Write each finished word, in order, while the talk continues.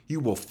You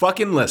will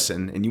fucking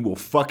listen, and you will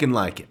fucking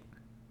like it.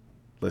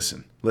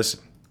 Listen.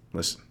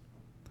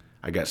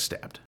 I got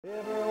stabbed.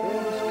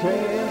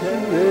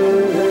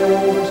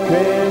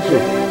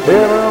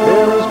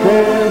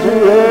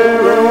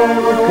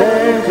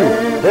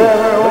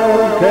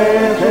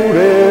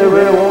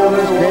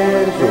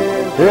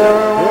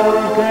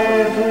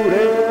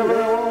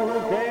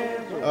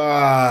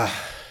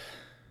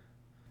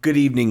 Good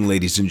evening,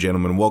 ladies and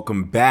gentlemen.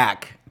 Welcome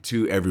back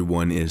to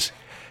Everyone is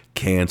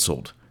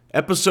Canceled.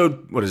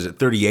 Episode,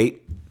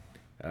 38?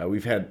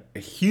 We've had a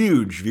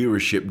huge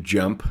viewership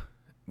jump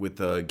with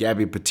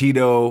Gabby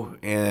Petito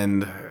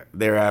and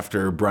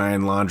thereafter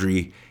Brian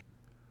Laundrie.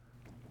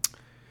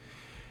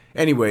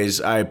 Anyways,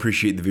 I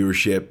appreciate the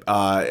viewership.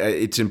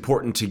 It's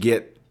important to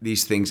get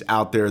these things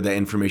out there, the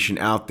information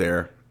out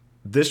there.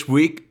 This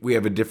week, we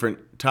have a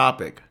different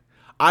topic.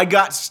 I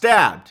got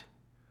stabbed.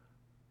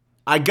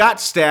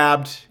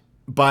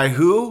 By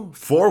who?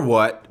 For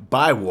what?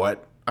 By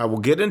what? I will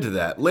get into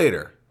that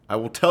later. I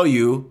will tell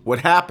you what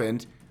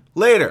happened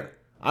later.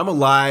 I'm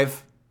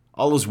alive.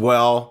 All is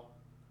well.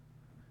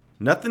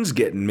 Nothing's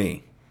getting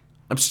me.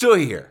 I'm still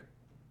here.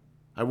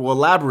 I will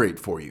elaborate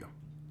for you.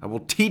 I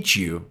will teach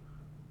you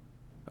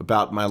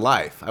about my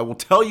life. I will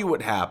tell you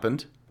what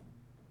happened.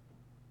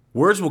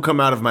 Words will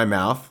come out of my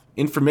mouth.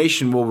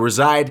 Information will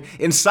reside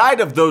inside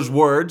of those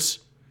words.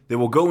 They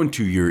will go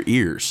into your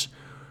ears.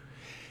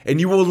 And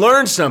you will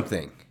learn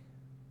something.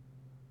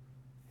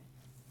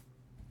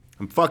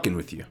 I'm fucking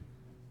with you.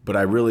 But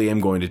I really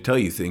am going to tell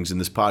you things in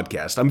this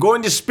podcast. I'm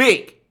going to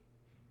speak.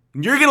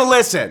 And you're going to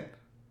listen.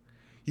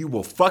 You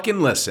will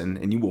fucking listen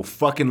and you will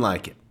fucking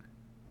like it.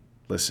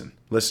 Listen.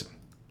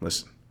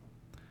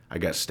 I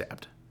got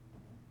stabbed.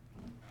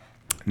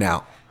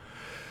 Now,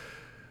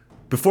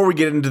 before we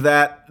get into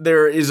that,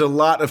 there is a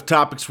lot of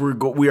topics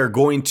we are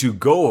going to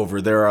go over.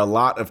 There are a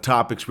lot of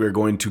topics we are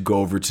going to go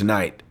over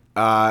tonight.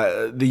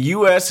 The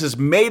U.S. has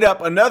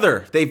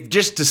they've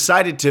just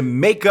decided to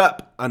make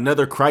up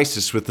another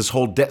crisis with this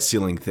whole debt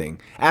ceiling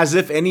thing. As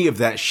if any of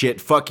that shit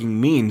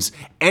fucking means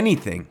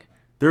anything.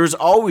 There's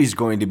always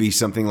going to be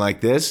something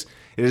like this.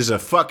 It is a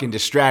fucking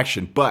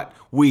distraction, but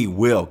we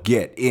will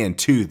get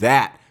into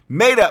that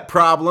made up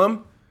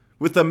problem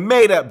with a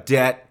made up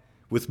debt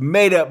with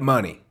made up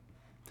money.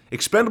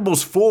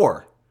 Expendables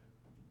 4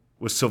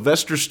 with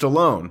Sylvester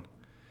Stallone.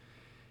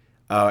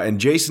 And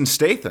Jason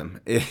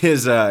Statham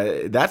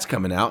that's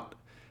coming out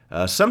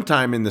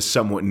sometime in the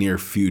somewhat near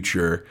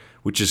future,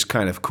 which is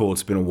kind of cool.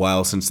 It's been a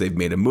while since they've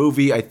made a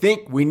movie. I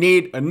think we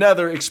need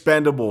another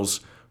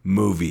Expendables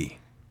movie.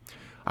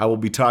 I will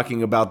be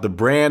talking about the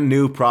brand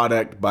new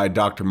product by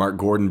Dr. Mark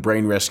Gordon,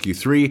 Brain Rescue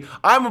 3.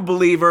 I'm a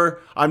believer.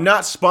 I'm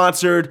not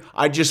sponsored.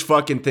 I just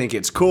fucking think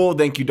it's cool.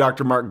 Thank you,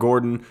 Dr. Mark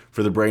Gordon,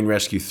 for the Brain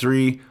Rescue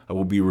 3. I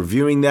will be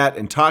reviewing that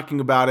and talking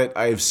about it.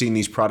 I have seen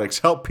these products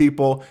help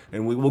people,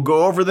 and we will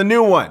go over the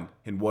new one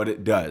and what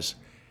it does.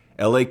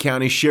 LA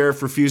County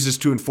Sheriff refuses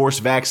to enforce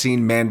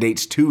vaccine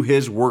mandates to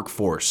his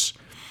workforce.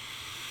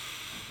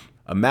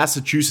 A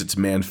Massachusetts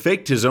man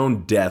faked his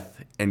own death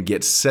and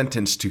gets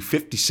sentenced to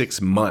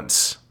 56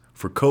 months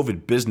for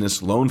COVID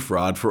business loan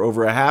fraud for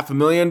over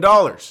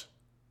 $500,000.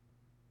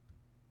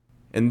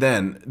 And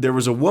then there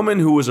was a woman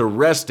who was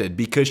arrested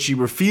because she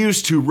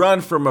refused to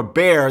run from a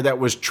bear that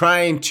was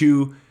trying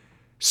to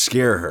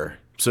scare her.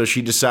 So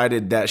she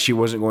decided that she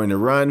wasn't going to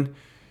run.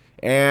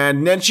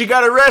 And then she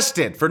got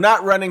arrested for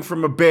not running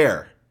from a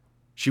bear.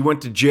 She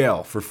went to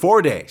jail for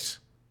 4 days.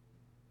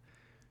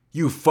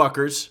 You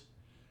fuckers.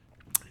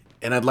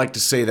 And I'd like to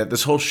say that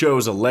this whole show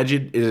is alleged.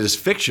 It is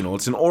fictional.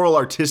 It's an oral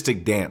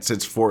artistic dance.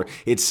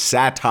 It's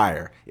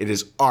satire. It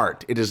is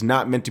art. It is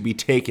not meant to be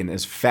taken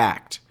as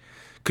fact.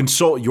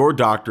 Consult your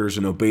doctors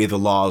and obey the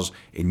laws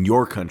in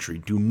your country.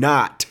 Do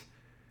not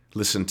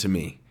listen to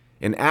me.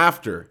 And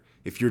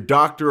if your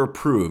doctor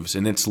approves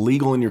and it's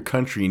legal in your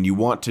country and you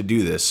want to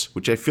do this,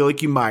 which I feel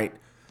like you might,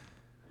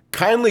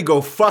 kindly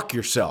go fuck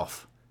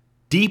yourself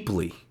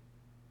deeply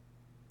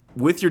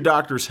with your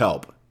doctor's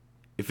help.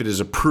 If it is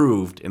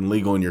approved and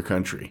legal in your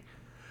country.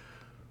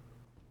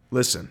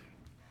 Listen,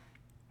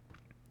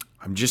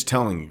 I'm just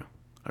telling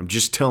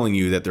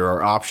you that there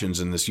are options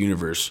in this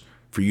universe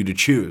for you to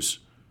choose.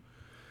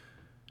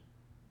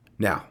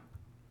 Now,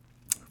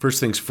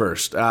 first things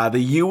first, the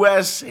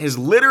U.S. has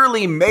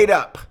literally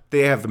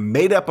they have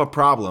made up a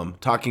problem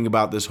talking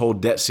about this whole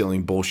debt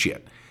ceiling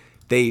bullshit.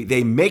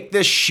 They make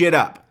this shit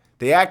up.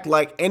 They act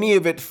like any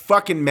of it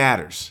fucking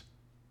matters.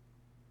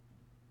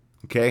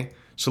 Okay?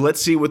 So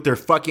let's see what they're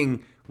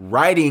fucking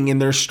writing in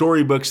their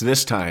storybooks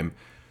this time.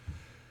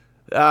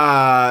 You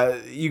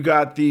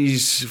got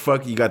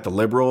the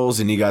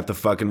liberals and you got the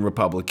fucking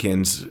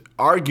Republicans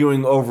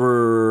arguing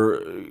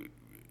over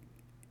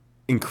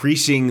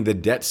increasing the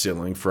debt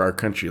ceiling for our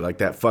country like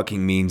that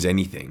fucking means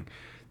anything.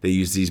 They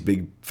use these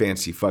big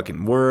fancy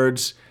fucking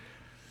words.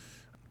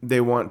 They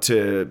want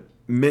to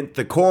mint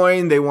the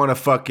coin. They want to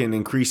fucking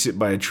increase it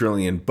by $1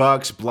 trillion.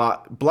 Blah,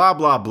 blah,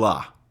 blah,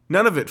 blah.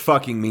 None of it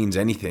fucking means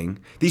anything.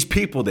 These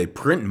people, they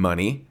print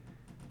money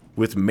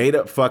with made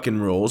up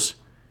fucking rules.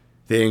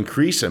 They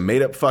increase a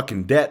made-up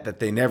fucking debt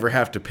that they never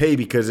have to pay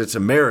because it's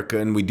America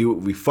and we do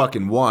what we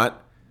fucking want.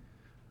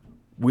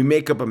 We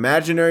make up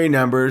imaginary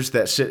numbers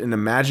that sit in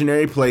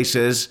imaginary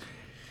places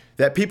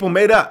that people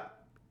made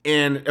up.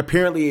 And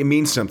apparently it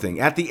means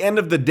something. At the end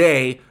of the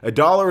day, a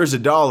dollar is a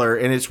dollar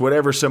and it's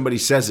whatever somebody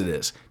says it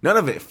is. None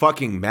of it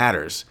fucking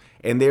matters.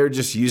 And they're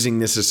just using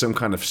this as some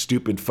kind of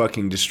stupid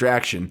fucking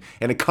distraction.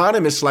 And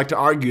economists like to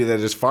argue that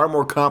it's far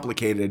more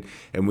complicated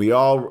and we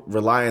all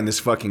rely on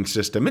this fucking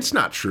system. It's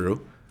not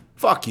true.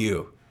 Fuck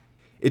you.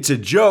 It's a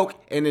joke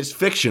and it's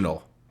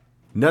fictional.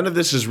 None of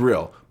this is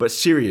real. But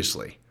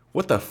seriously,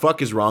 what the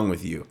fuck is wrong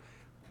with you?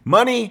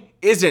 Money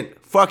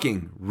isn't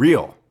fucking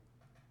real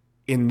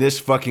in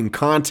this fucking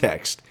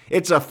context.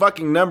 It's a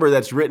fucking number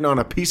that's written on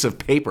a piece of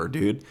paper,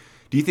 dude.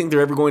 Do you think they're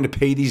ever going to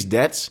pay these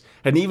debts?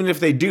 And even if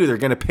they do, they're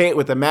going to pay it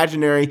with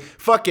imaginary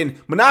fucking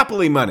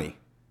monopoly money.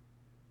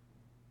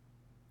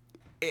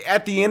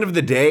 At the end of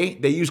the day,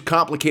 they use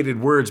complicated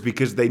words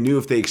because they knew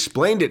if they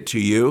explained it to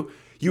you,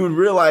 you would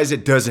realize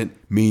it doesn't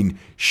mean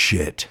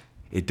shit.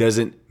 It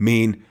doesn't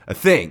mean a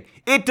thing.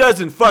 It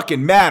doesn't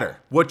fucking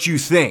matter what you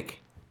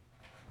think.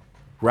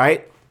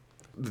 Right?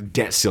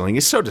 Debt ceiling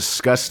is so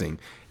disgusting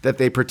that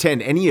they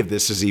pretend any of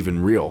this is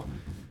even real.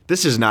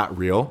 This is not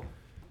real.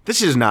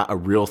 This is not a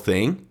real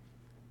thing.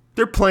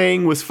 They're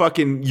playing with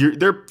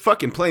they're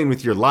fucking playing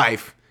with your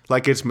life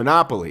like it's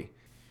Monopoly.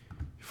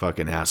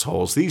 Fucking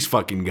assholes. These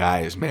fucking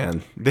guys,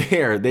 man.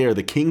 They are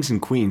the kings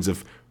and queens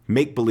of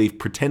make-believe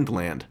pretend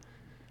land.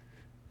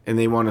 And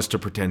they want us to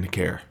pretend to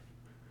care.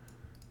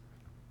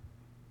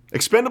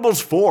 Expendables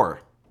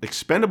 4.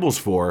 Expendables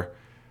 4.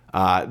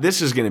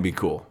 This is going to be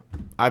cool.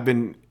 I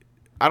don't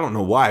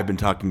know why I've been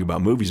talking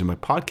about movies in my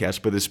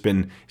podcast, but it's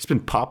been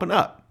popping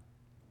up.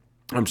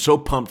 I'm so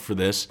pumped for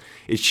this.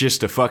 It's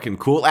just a fucking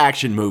cool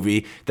action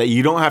movie that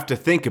you don't have to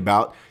think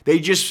about. They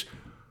just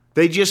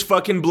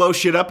fucking blow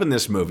shit up in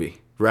this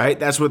movie, right?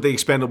 That's what The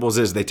Expendables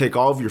is. They take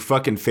all of your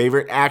fucking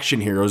favorite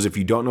action heroes. If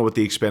you don't know what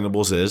The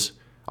Expendables is,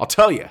 I'll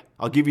tell you.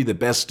 I'll give you the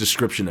best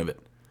description of it.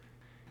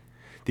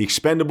 The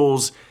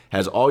Expendables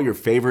has all your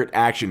favorite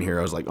action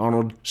heroes like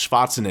Arnold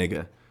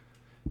Schwarzenegger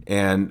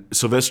and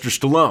Sylvester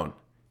Stallone,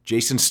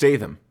 Jason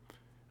Statham,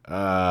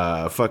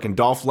 fucking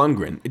Dolph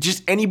Lundgren.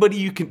 Just anybody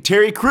you can,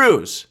 Terry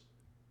Crews,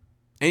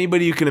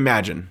 anybody you can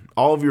imagine.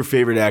 All of your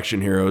favorite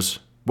action heroes.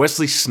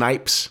 Wesley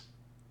Snipes,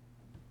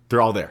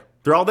 they're all there.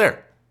 They're all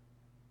there.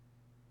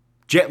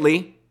 Jet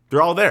Li,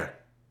 they're all there.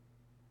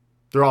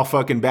 They're all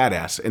fucking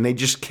badass, and they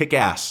just kick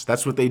ass.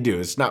 That's what they do.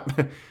 It's not,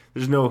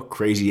 there's no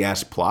crazy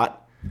ass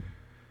plot,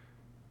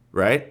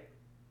 right?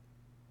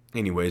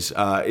 Anyways,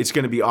 it's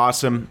going to be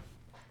awesome.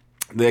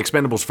 The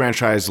Expendables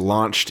franchise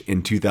launched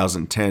in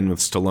 2010 with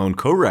Stallone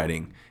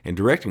co-writing and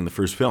directing the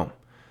first film.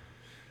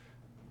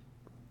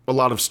 A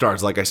lot of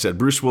stars, like I said,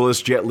 Bruce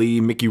Willis, Jet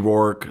Li, Mickey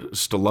Rourke,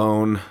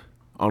 Stallone,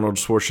 Arnold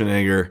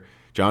Schwarzenegger,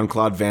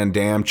 Jean-Claude Van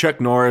Damme, Chuck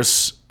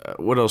Norris.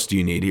 What else do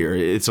you need here?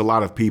 It's a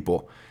lot of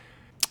people.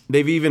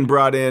 They've even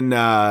brought in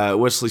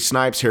Wesley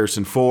Snipes,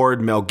 Harrison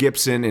Ford, Mel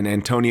Gibson, and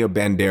Antonio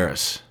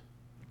Banderas.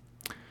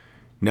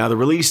 Now, the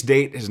release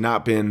date has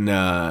not been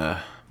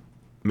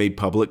made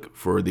public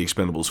for The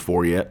Expendables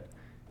 4 yet.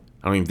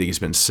 I don't even think it's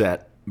been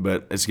set,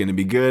 but it's going to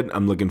be good.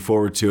 I'm looking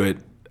forward to it.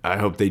 I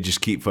hope they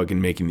just keep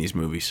fucking making these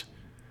movies.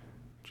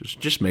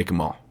 Just make them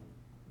all.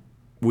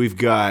 We've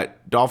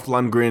got Dolph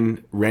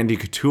Lundgren, Randy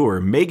Couture,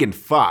 Megan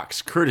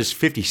Fox, Curtis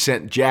 50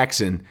 Cent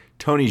Jackson,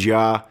 Tony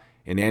Jaa,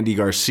 and Andy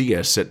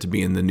Garcia set to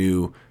be in the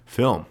new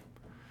film.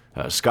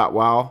 Scott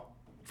Wow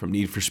from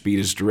Need for Speed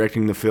is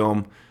directing the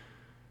film.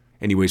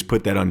 Anyways,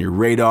 put that on your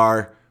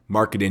radar.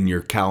 Mark it in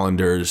your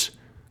calendars.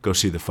 Go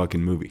see the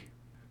fucking movie.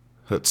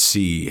 Let's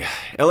see.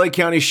 LA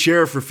County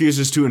Sheriff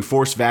refuses to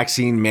enforce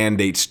vaccine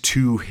mandates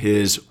to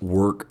his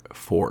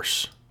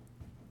workforce.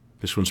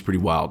 This one's pretty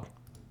wild.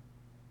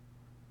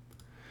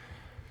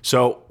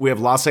 So we have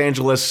Los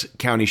Angeles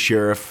County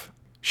Sheriff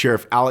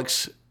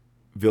Alex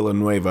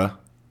Villanueva,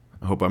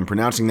 I hope I'm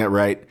pronouncing that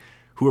right,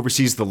 who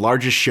oversees the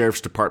largest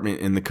sheriff's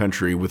department in the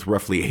country with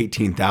roughly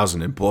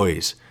 18,000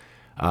 employees.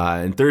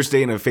 And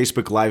Thursday in a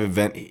Facebook Live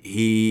event,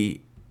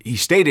 he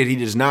stated he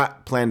does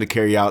not plan to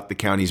carry out the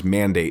county's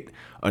mandate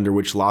under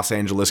which Los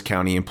Angeles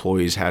County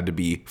employees had to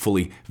be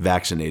fully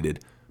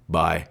vaccinated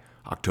by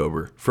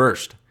October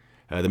 1st.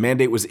 The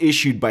mandate was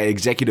issued by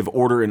executive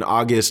order in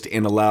August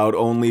and allowed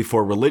only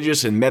for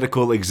religious and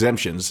medical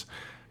exemptions.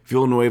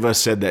 Villanueva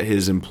said that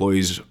his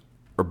employees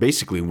are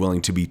basically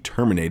willing to be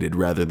terminated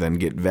rather than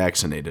get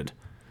vaccinated.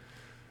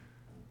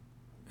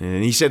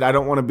 And he said, I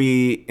don't want to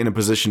be in a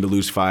position to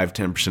lose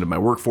 5-10% of my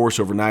workforce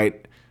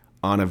overnight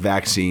on a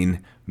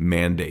vaccine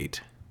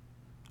mandate.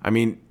 I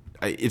mean,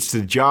 it's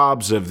the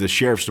jobs of the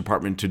sheriff's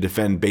department to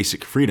defend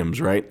basic freedoms,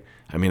 right?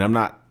 I mean, I'm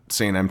not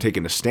saying I'm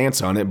taking a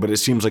stance on it, but it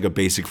seems like a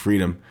basic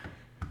freedom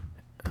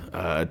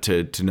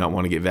to not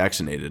want to get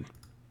vaccinated.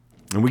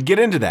 And we get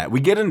into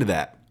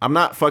that. I'm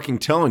not fucking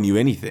telling you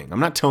anything. I'm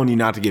not telling you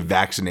not to get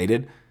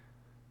vaccinated.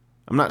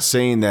 I'm not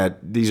saying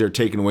that these are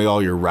taking away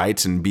all your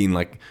rights and being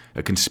like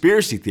a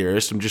conspiracy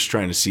theorist. I'm just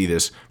trying to see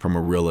this from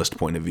a realist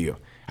point of view.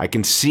 I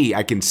can see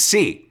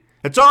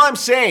That's all I'm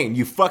saying,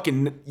 you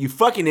fucking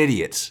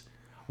idiots.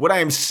 What I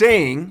am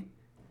saying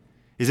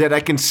is that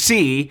I can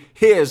see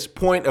his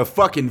point of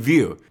fucking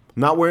view.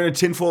 I'm not wearing a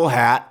tinfoil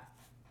hat,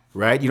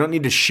 right? You don't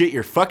need to shit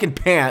your fucking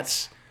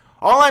pants.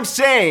 All I'm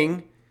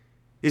saying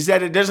is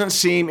that it doesn't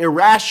seem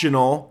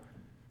irrational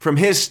from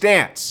his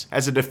stance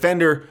as a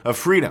defender of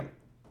freedom.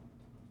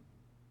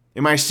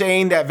 Am I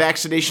saying that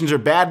vaccinations are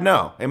bad?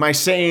 No. Am I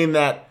saying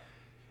that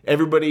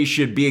everybody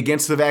should be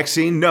against the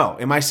vaccine? No.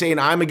 Am I saying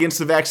I'm against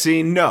the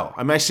vaccine? No.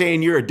 Am I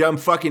saying you're a dumb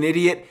fucking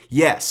idiot?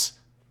 Yes.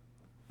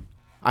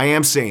 I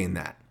am saying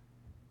that.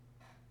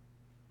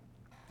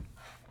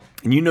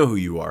 And you know who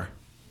you are.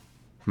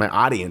 My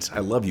audience, I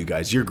love you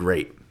guys. You're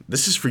great.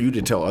 This is for you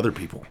to tell other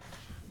people.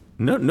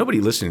 Nobody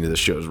listening to this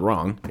show is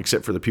wrong,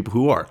 except for the people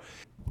who are.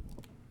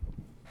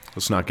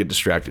 Let's not get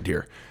distracted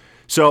here.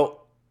 So,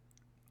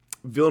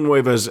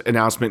 Villanueva's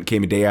announcement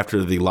came a day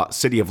after the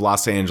city of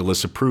Los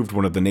Angeles approved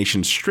one of the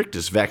nation's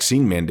strictest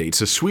vaccine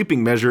mandates, a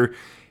sweeping measure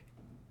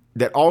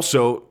that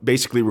also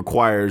basically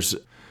requires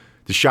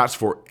the shots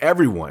for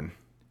everyone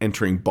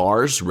entering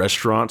bars,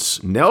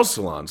 restaurants, nail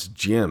salons,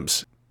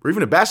 gyms, or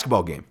even a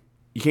basketball game.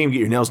 You can't even get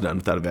your nails done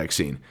without a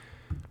vaccine.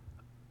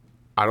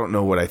 I don't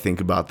know what I think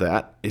about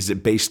that. Is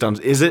it based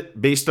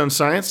on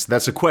science?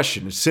 That's a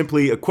question. It's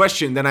simply a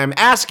question that I'm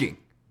asking.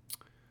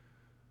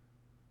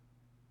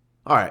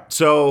 All right,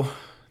 so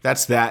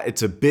that's that.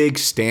 It's a big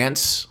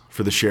stance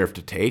for the sheriff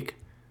to take.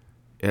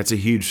 That's a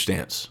huge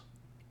stance.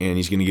 And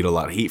he's going to get a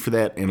lot of heat for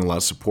that and a lot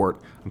of support.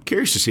 I'm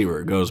curious to see where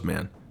it goes,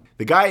 man.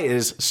 The guy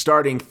is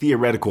starting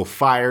theoretical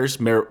fires,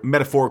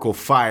 metaphorical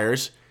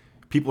fires.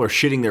 People are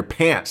shitting their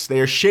pants. They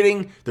are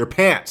shitting their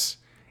pants.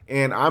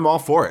 And I'm all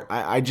for it.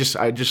 I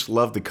just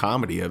love the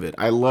comedy of it.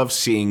 I love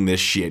seeing this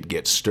shit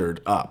get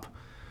stirred up.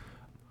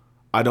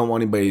 I don't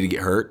want anybody to get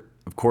hurt.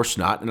 Of course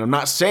not. And I'm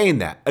not saying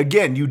that.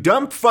 Again, you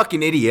dumb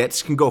fucking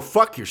idiots can go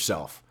fuck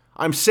yourself.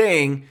 I'm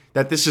saying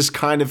that this is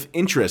kind of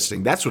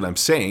interesting. That's what I'm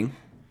saying.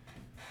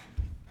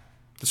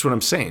 That's what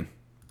I'm saying.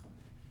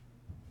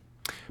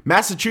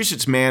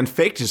 Massachusetts man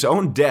faked his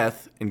own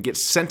death and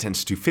gets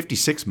sentenced to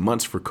 56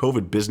 months for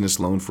COVID business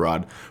loan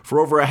fraud for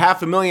over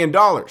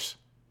 $500,000.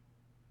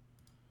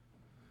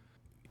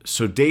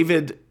 So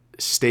David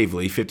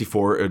Stavely,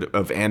 54,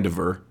 of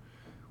Andover,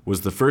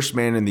 was the first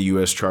man in the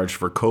U.S. charged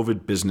for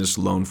COVID business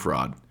loan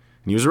fraud.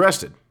 And he was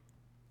arrested,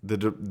 the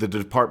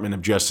Department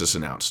of Justice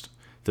announced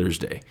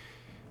Thursday.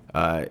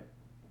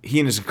 He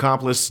and his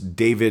accomplice,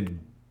 David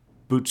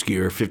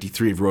Bootsgear,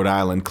 53, of Rhode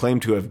Island,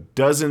 claimed to have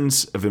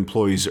dozens of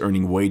employees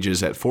earning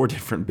wages at 4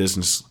 different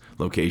business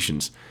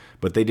locations,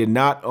 but they did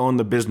not own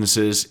the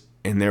businesses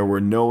and there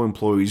were no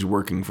employees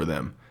working for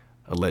them,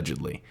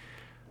 allegedly.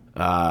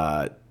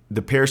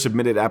 The pair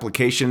submitted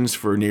applications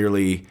for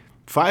nearly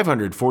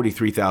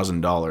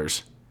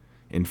 $543,000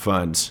 in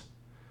funds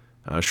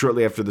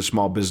shortly after the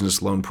small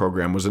business loan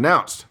program was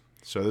announced.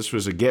 So this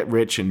was a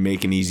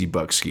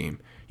get-rich-and-make-an-easy-buck scheme,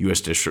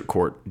 U.S. District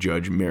Court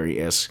Judge Mary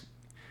S.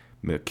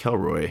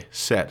 McElroy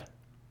said.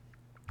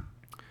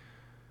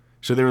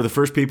 So they were the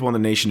first people in the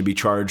nation to be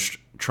charged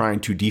trying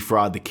to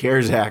defraud the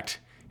CARES Act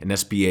and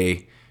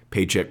SBA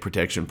Paycheck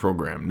Protection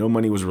Program. No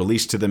money was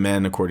released to the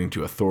men, according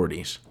to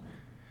authorities.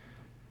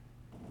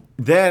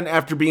 Then,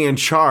 after being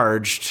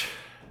charged,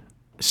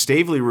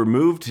 Stavely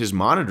removed his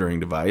monitoring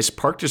device,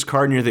 parked his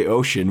car near the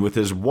ocean with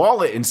his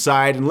wallet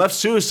inside, and left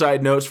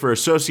suicide notes for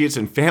associates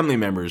and family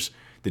members,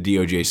 the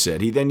DOJ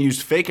said. He then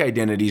used fake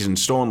identities and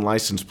stolen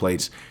license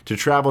plates to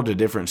travel to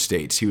different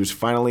states. He was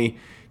finally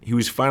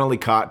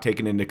caught,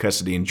 taken into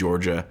custody in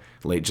Georgia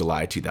late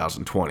July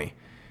 2020,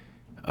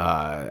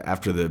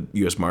 after the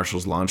U.S.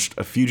 Marshals launched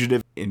a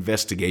fugitive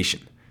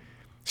investigation.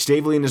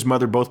 Stavely and his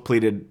mother both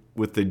pleaded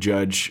with the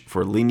judge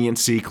for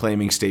leniency,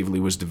 claiming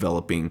Stavely was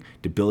developing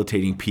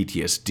debilitating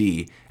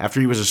PTSD after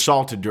he was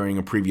assaulted during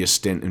a previous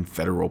stint in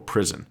federal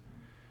prison.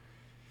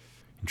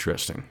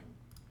 Interesting.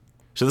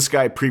 So this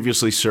guy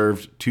previously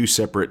served 2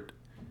 separate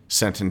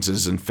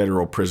sentences in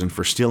federal prison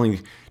for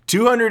stealing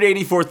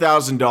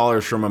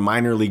 $284,000 from a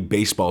minor league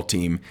baseball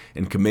team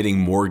and committing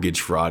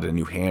mortgage fraud in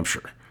New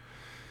Hampshire.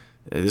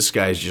 This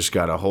guy's just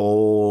got a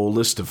whole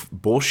list of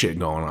bullshit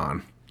going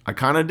on. I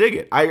kind of dig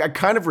it. I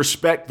kind of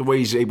respect the way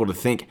he's able to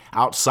think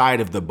outside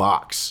of the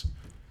box.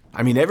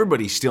 I mean,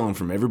 everybody's stealing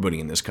from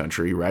everybody in this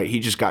country, right? He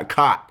just got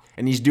caught,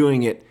 and he's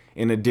doing it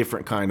in a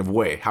different kind of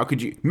way. How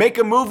could you make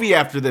a movie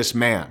after this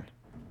man?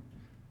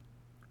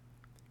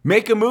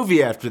 Make a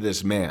movie after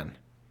this man.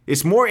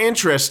 It's more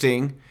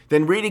interesting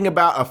than reading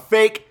about a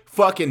fake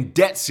fucking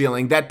debt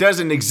ceiling that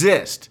doesn't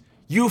exist.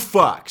 You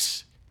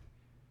fucks.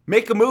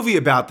 Make a movie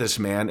about this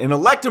man and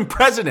elect him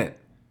president.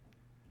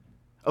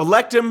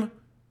 Elect him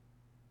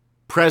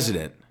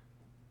president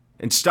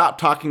and stop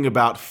talking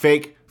about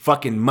fake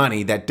fucking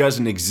money that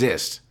doesn't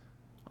exist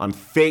on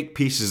fake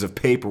pieces of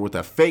paper with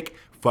a fake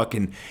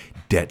fucking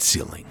debt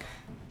ceiling.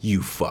 You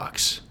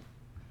fucks.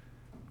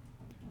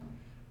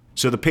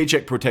 So the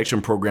Paycheck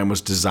Protection Program was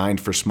designed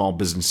for small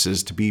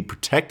businesses to be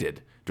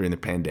protected during the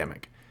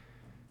pandemic,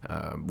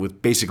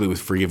 with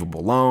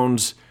forgivable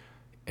loans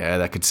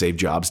that could save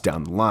jobs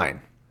down the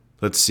line.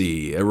 Let's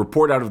see. A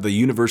report out of the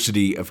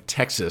University of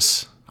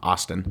Texas,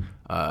 Austin,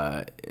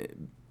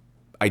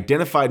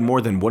 identified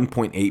more than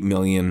 1.8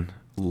 million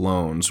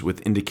loans with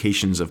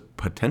indications of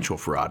potential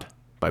fraud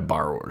by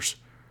borrowers,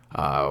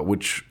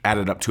 which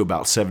added up to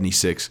about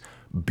 $76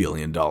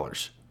 billion.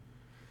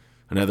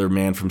 Another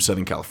man from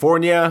Southern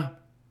California,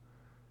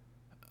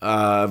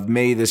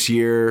 May this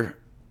year,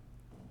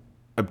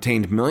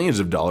 obtained millions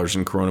of dollars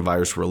in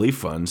coronavirus relief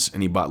funds,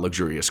 and he bought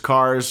luxurious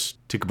cars,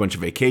 took a bunch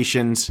of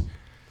vacations.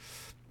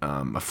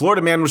 A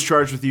Florida man was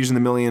charged with using the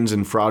millions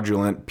in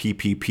fraudulent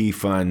PPP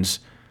funds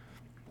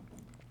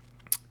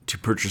to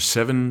purchase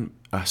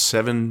a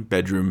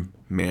seven-bedroom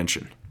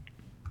mansion.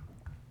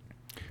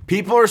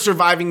 People are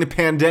surviving the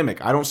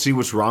pandemic. I don't see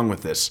what's wrong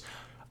with this.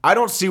 I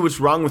don't see what's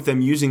wrong with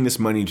them using this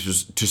money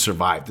to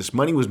survive. This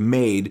money was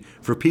made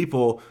for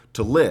people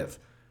to live.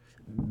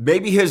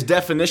 Maybe his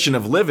definition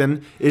of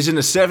living is in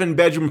a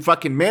 7-bedroom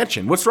fucking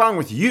mansion. What's wrong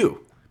with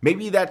you?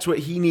 Maybe that's what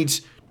he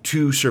needs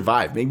to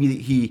survive.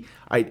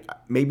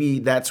 Maybe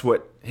that's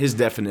what his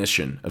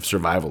definition of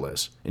survival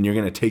is. And you're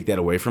going to take that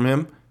away from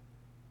him?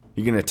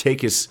 You're going to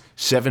take his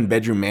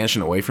 7-bedroom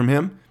mansion away from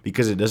him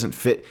because it doesn't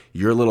fit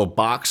your little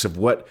box of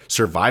what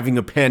surviving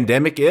a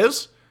pandemic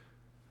is?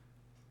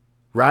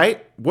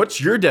 Right?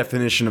 What's your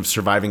definition of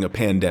surviving a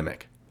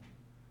pandemic?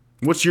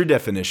 What's your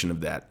definition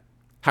of that?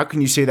 How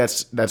can you say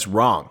that's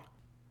wrong?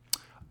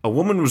 A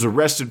woman was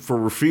arrested for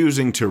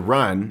refusing to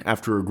run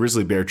after a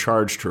grizzly bear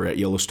charged her at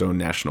Yellowstone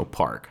National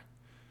Park.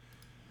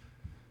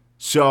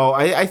 So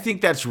I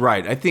think that's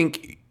right. I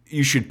think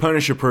you should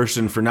punish a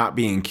person for not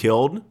being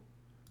killed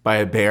by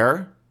a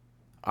bear.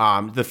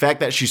 The fact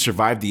that she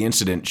survived the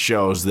incident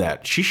shows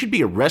that she should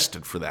be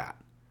arrested for that.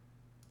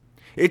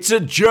 It's a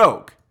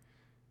joke,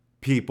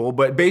 people,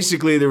 but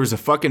basically there was a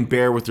fucking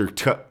bear with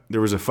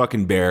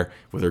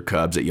her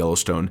cubs at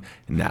Yellowstone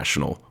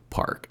National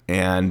Park,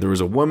 and there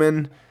was a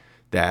woman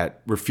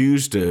that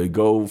refused to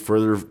go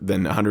further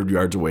than 100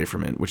 yards away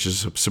from it, which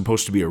is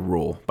supposed to be a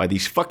rule by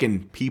these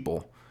fucking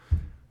people.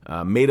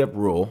 Made up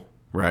rule,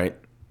 right?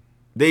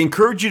 They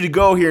encourage you to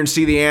go here and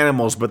see the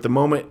animals, but the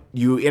moment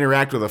you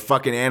interact with a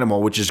fucking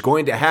animal, which is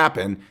going to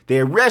happen, they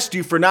arrest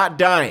you for not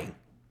dying.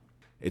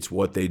 It's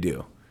what they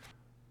do.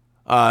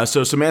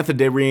 So Samantha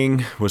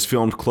Dering was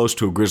filmed close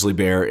to a grizzly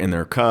bear and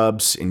their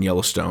cubs in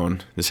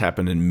Yellowstone. This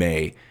happened in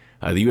May.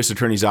 The U.S.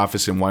 Attorney's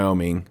Office in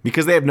Wyoming,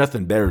 because they have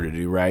nothing better to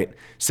do, right,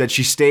 said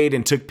she stayed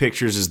and took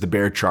pictures as the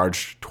bear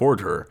charged toward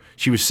her.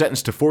 She was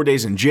sentenced to 4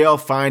 days in jail,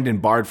 fined,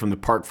 and barred from the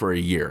park for a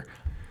year.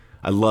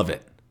 I love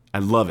it. I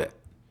love it.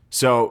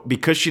 So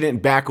because she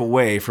didn't back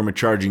away from a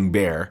charging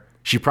bear,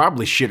 she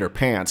probably shit her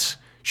pants.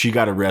 She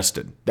got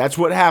arrested. That's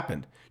what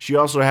happened. She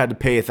also had to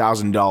pay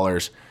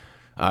 $1,000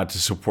 to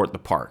support the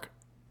park.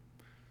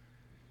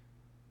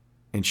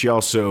 And she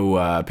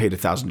also paid a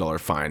 $1,000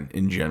 fine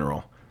in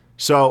general.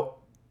 So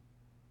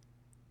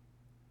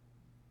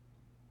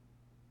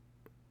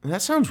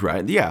that sounds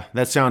right. Yeah,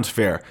 that sounds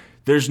fair.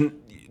 There's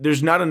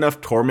not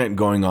enough torment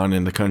going on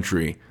in the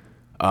country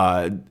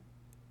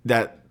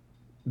that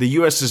the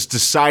U.S. has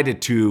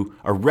decided to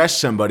arrest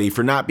somebody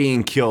for not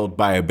being killed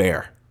by a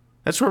bear.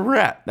 That's where we're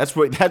at.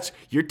 That's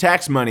your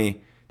tax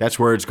money. That's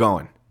where it's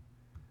going.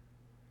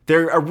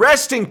 They're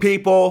arresting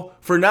people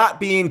for not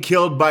being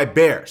killed by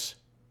bears.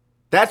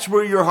 That's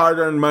where your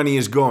hard-earned money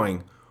is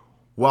going,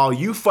 while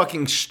you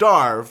fucking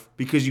starve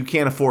because you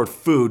can't afford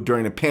food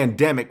during a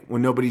pandemic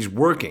when nobody's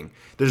working.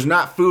 There's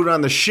not food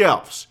on the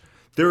shelves.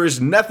 There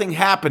is nothing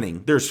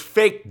happening. There's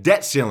fake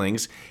debt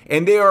ceilings,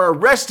 and they are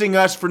arresting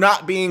us for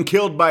not being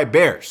killed by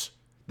bears.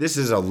 This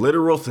is a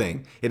literal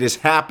thing. It is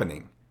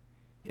happening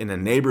in a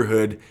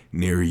neighborhood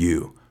near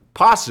you.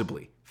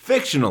 Possibly,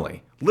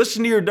 fictionally.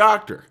 Listen to your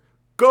doctor.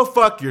 Go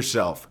fuck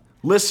yourself.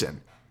 Listen.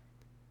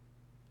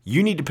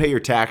 You need to pay your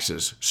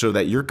taxes so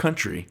that your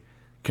country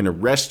can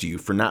arrest you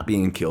for not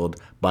being killed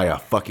by a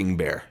fucking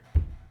bear.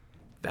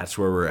 That's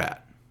where we're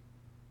at.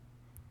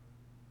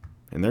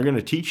 And they're going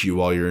to teach you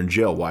while you're in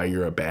jail why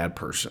you're a bad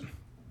person.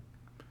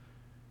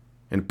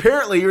 And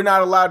apparently you're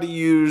not allowed to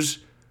use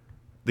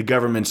the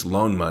government's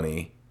loan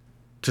money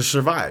to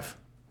survive.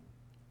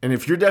 And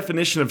if your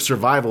definition of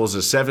survival is a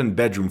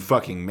 7-bedroom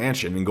fucking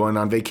mansion and going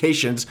on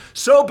vacations,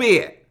 so be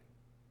it.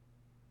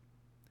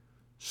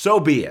 So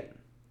be it.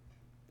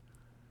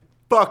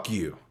 Fuck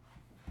you.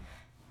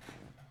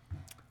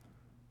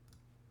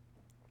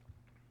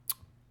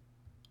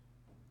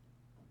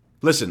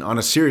 Listen, on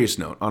a serious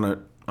note,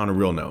 on a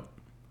real note,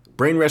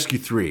 Brain Rescue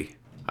 3.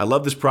 I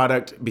love this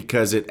product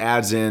because it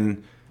adds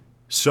in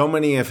so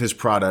many of his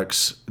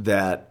products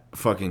that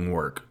fucking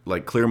work,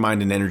 like Clear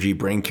Mind and Energy,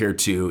 Brain Care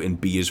 2, and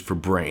B is for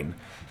Brain.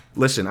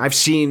 Listen, I've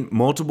seen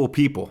multiple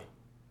people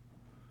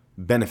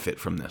benefit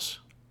from this.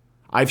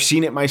 I've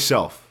seen it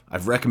myself.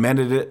 I've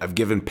recommended it. I've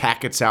given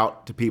packets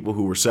out to people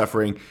who were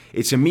suffering.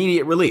 It's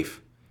immediate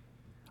relief.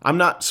 I'm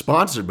not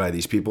sponsored by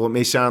these people. It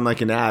may sound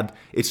like an ad.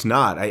 It's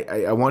not.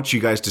 I want you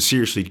guys to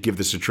seriously give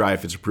this a try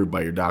if it's approved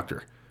by your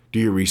doctor. Do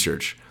your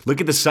research.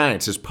 Look at the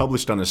science. It's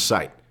published on his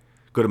site.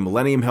 Go to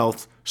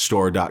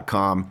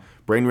millenniumhealthstore.com.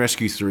 Brain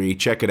Rescue 3.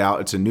 Check it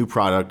out. It's a new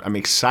product. I'm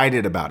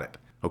excited about it.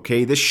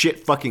 Okay, this shit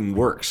fucking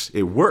works.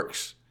 It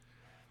works.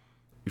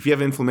 If you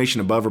have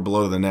inflammation above or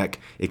below the neck,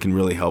 it can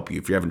really help you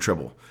if you're having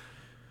trouble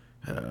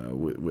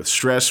with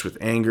stress, with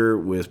anger,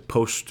 with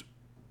post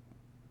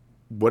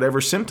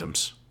whatever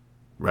symptoms,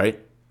 right?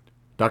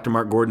 Dr.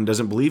 Mark Gordon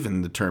doesn't believe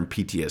in the term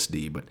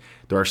PTSD, but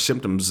there are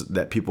symptoms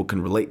that people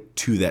can relate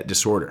to that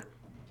disorder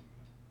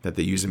that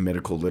they use in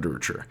medical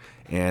literature.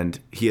 And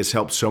he has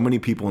helped so many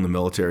people in the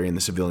military and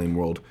the civilian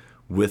world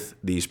with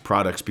these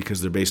products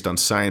because they're based on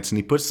science, and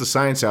he puts the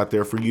science out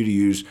there for you to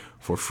use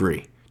for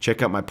free.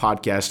 Check out my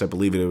podcast. I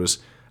believe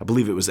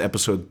it was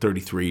episode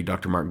 33,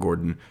 Dr. Mark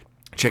Gordon.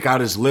 Check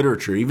out his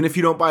literature. Even if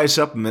you don't buy his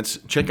supplements,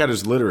 check out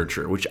his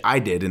literature, which I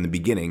did in the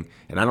beginning,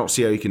 and I don't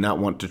see how you can not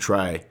want to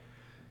try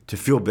to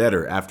feel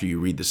better after you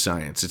read the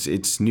science.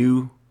 It's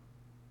new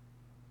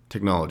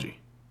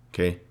technology,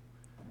 okay?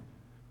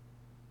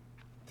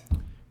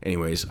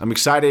 Anyways, I'm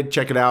excited.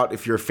 Check it out.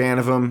 If you're a fan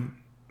of him,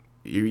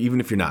 even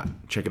if you're not,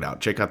 check it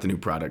out. Check out the new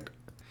product.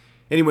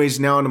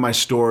 Anyways, now onto my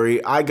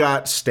story. I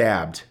got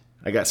stabbed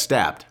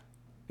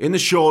in the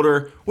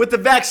shoulder with the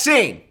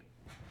vaccine.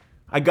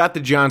 I got the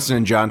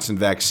Johnson & Johnson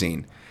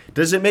vaccine.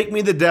 Does it make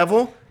me the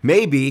devil?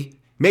 Maybe.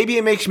 Maybe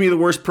it makes me the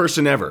worst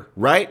person ever,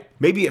 right?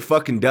 Maybe it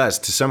fucking does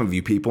to some of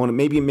you people, and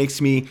maybe it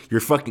makes me your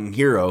fucking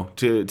hero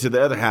to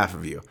the other half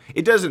of you.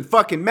 It doesn't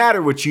fucking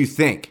matter what you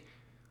think,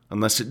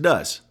 unless it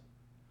does.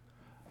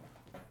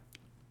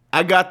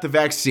 I got the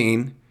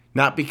vaccine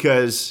not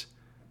because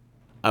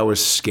I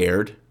was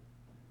scared,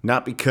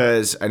 not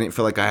because I didn't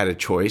feel like I had a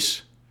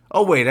choice.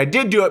 Oh wait, I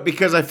did do it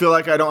because I feel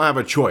like I don't have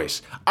a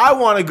choice. I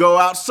want to go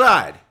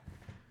outside.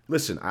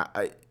 Listen,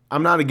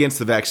 I'm not against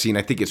the vaccine.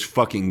 I think it's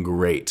fucking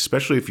great,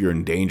 especially if you're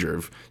in danger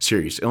of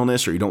serious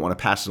illness or you don't want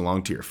to pass it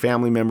along to your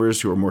family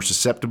members who are more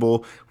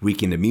susceptible,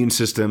 weakened immune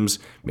systems.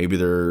 Maybe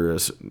they're a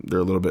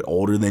little bit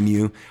older than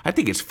you. I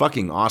think it's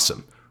fucking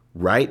awesome,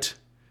 right?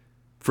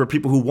 For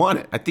people who want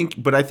it. I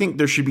think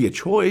there should be a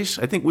choice.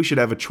 I think we should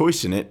have a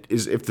choice in it,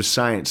 is if the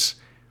science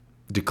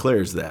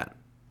declares that.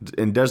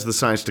 And does the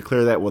science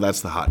declare that? Well,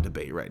 that's the hot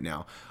debate right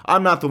now.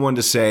 I'm not the one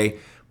to say,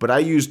 but I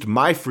used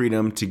my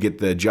freedom to get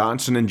the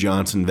Johnson &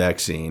 Johnson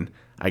vaccine.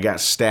 I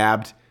got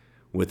stabbed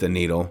with a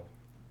needle.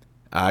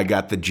 I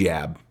got the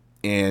jab.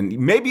 And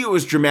maybe it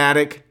was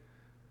dramatic.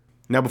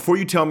 Now, before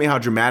you tell me how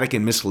dramatic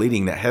and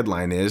misleading that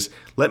headline is,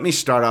 let me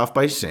start off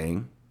by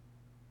saying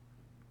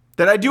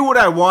that I do what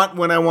I want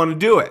when I want to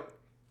do it.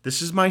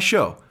 This is my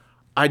show.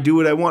 I do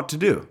what I want to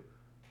do.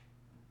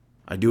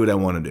 I do what I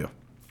want to do.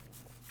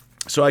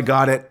 So I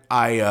got it.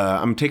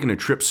 I'm taking a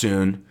trip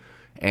soon,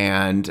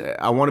 and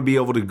I want to be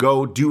able to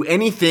go do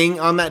anything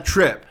on that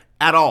trip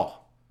at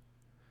all.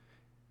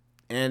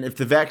 And if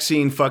the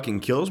vaccine fucking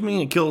kills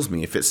me, it kills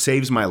me. If it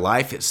saves my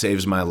life, it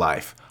saves my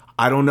life.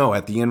 I don't know.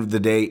 At the end of the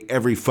day,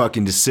 every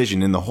fucking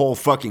decision in the whole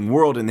fucking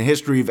world, in the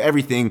history of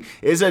everything,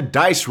 is a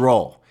dice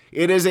roll.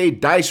 It is a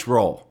dice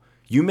roll.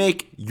 You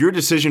make your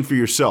decision for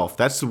yourself.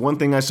 That's the one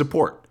thing I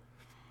support.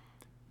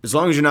 As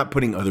long as you're not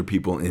putting other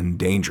people in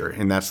danger.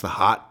 And that's the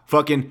hot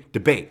fucking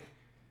debate.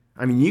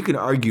 I mean, you can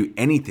argue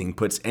anything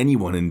puts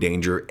anyone in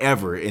danger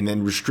ever and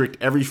then restrict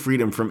every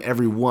freedom from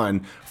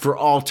everyone for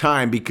all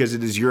time because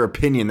it is your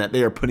opinion that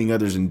they are putting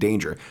others in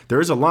danger.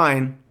 There is a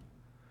line.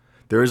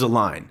 There is a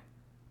line.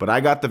 But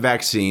I got the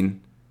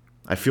vaccine.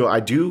 I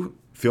do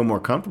feel more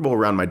comfortable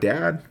around my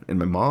dad and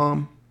my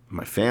mom,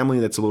 my family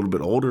that's a little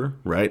bit older,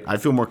 right? I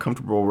feel more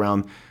comfortable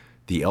around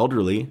the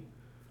elderly.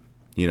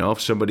 You know,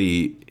 if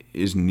somebody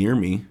is near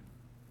me.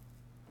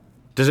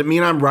 Does it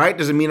mean I'm right?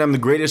 Does it mean I'm the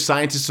greatest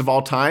scientist of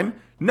all time?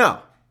 No.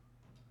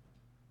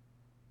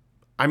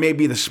 I may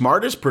be the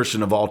smartest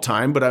person of all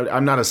time, but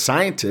I'm not a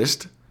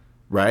scientist,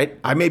 right?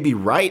 I may be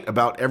right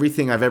about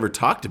everything I've ever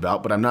talked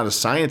about, but I'm not a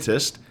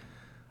scientist.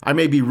 I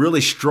may be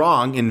really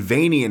strong and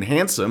veiny and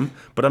handsome,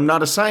 but I'm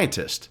not a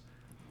scientist.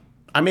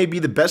 I may be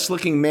the best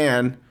looking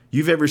man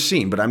you've ever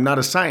seen, but I'm not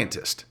a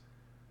scientist.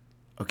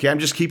 Okay, I'm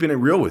just keeping it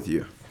real with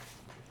you.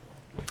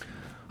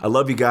 I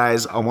love you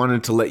guys. I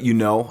wanted to let you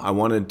know. I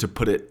wanted to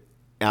put it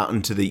out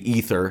into the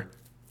ether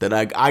that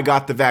I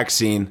got the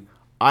vaccine.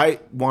 I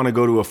want to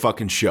go to a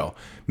fucking show.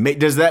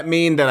 Does that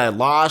mean that I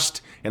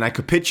lost and I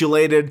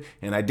capitulated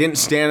and I didn't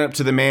stand up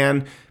to the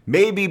man?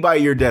 Maybe by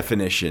your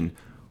definition.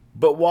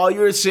 But while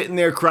you're sitting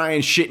there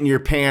crying shit in your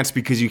pants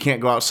because you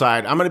can't go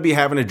outside, I'm going to be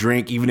having a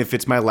drink even if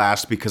it's my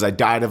last because I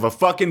died of a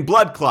fucking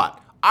blood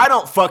clot. I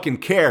don't fucking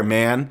care,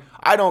 man.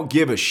 I don't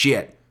give a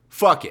shit.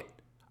 Fuck it.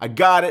 I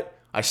got it.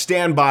 I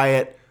stand by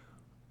it.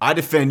 I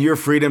defend your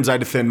freedoms. I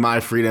defend my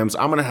freedoms.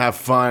 I'm going to have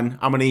fun.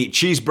 I'm going to eat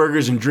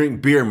cheeseburgers and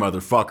drink beer,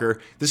 motherfucker.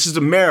 This is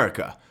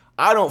America.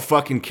 I don't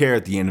fucking care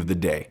at the end of the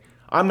day.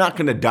 I'm not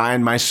going to die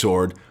on my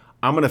sword.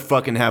 I'm going to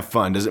fucking have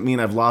fun. Does it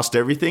mean I've lost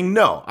everything?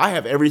 No. I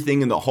have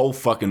everything in the whole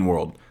fucking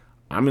world.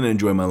 I'm going to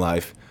enjoy my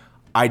life.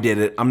 I did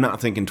it. I'm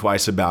not thinking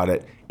twice about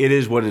it. It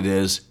is what it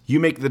is. You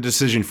make the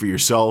decision for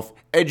yourself.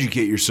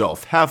 Educate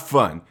yourself. Have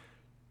fun.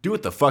 Do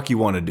what the fuck you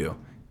want to do.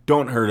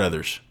 Don't hurt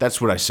others. That's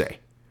what I say.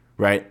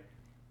 Right?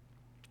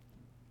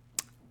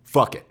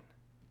 Fuck it.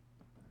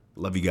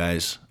 Love you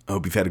guys. I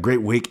hope you've had a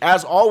great week,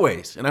 as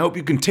always. And I hope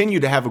you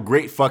continue to have a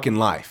great fucking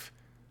life.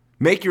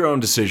 Make your own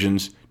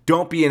decisions.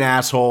 Don't be an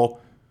asshole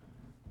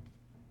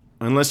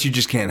unless you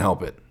just can't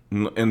help it.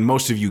 And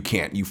most of you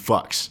can't, you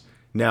fucks.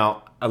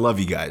 Now, I love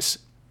you guys.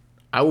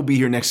 I will be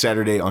here next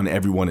Saturday on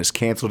Everyone is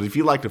Canceled. If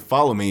you'd like to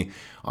follow me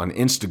on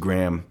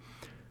Instagram,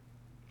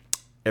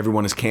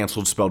 Everyone is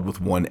Canceled spelled with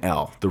one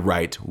L, the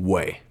right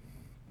way.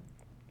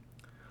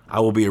 I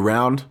will be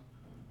around.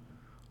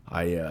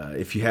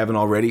 If you haven't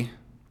already,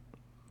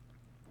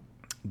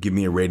 give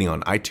me a rating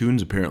on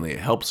iTunes. Apparently it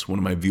helps.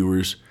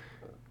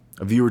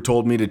 A viewer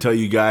told me to tell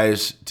you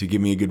guys to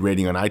give me a good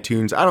rating on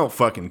iTunes. I don't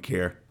fucking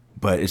care,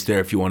 but it's there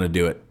if you want to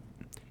do it.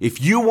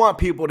 If you want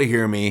people to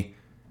hear me,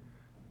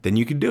 then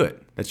you can do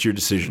it. That's your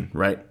decision,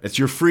 right? That's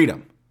your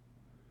freedom.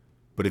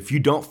 But if you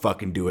don't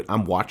fucking do it,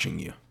 I'm watching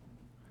you.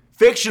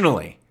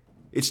 Fictionally.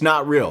 It's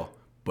not real,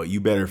 but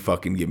you better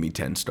fucking give me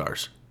 10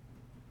 stars.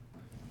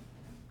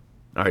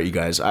 All right, you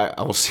guys,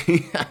 I will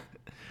see.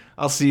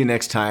 I'll see you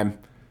next time.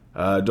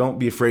 Don't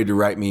be afraid to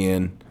write me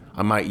in.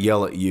 I might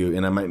yell at you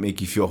and I might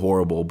make you feel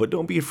horrible, but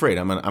don't be afraid.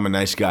 I'm a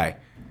nice guy.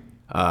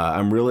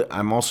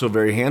 I'm also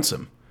very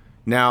handsome.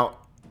 Now,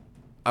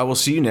 I will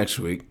see you next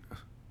week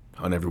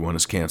on Everyone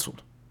is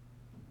Canceled.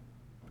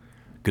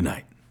 Good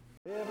night.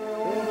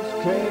 Everyone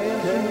is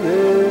canceled.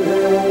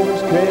 Everyone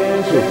is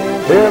canceled.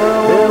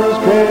 Everyone is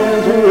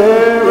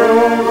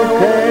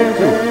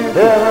canceled.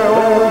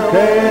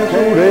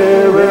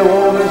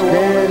 Everyone is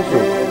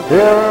canceled.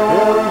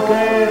 Everyone is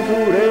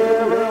canceled.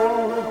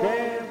 Everyone is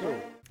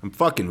canceled. I'm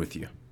fucking with you.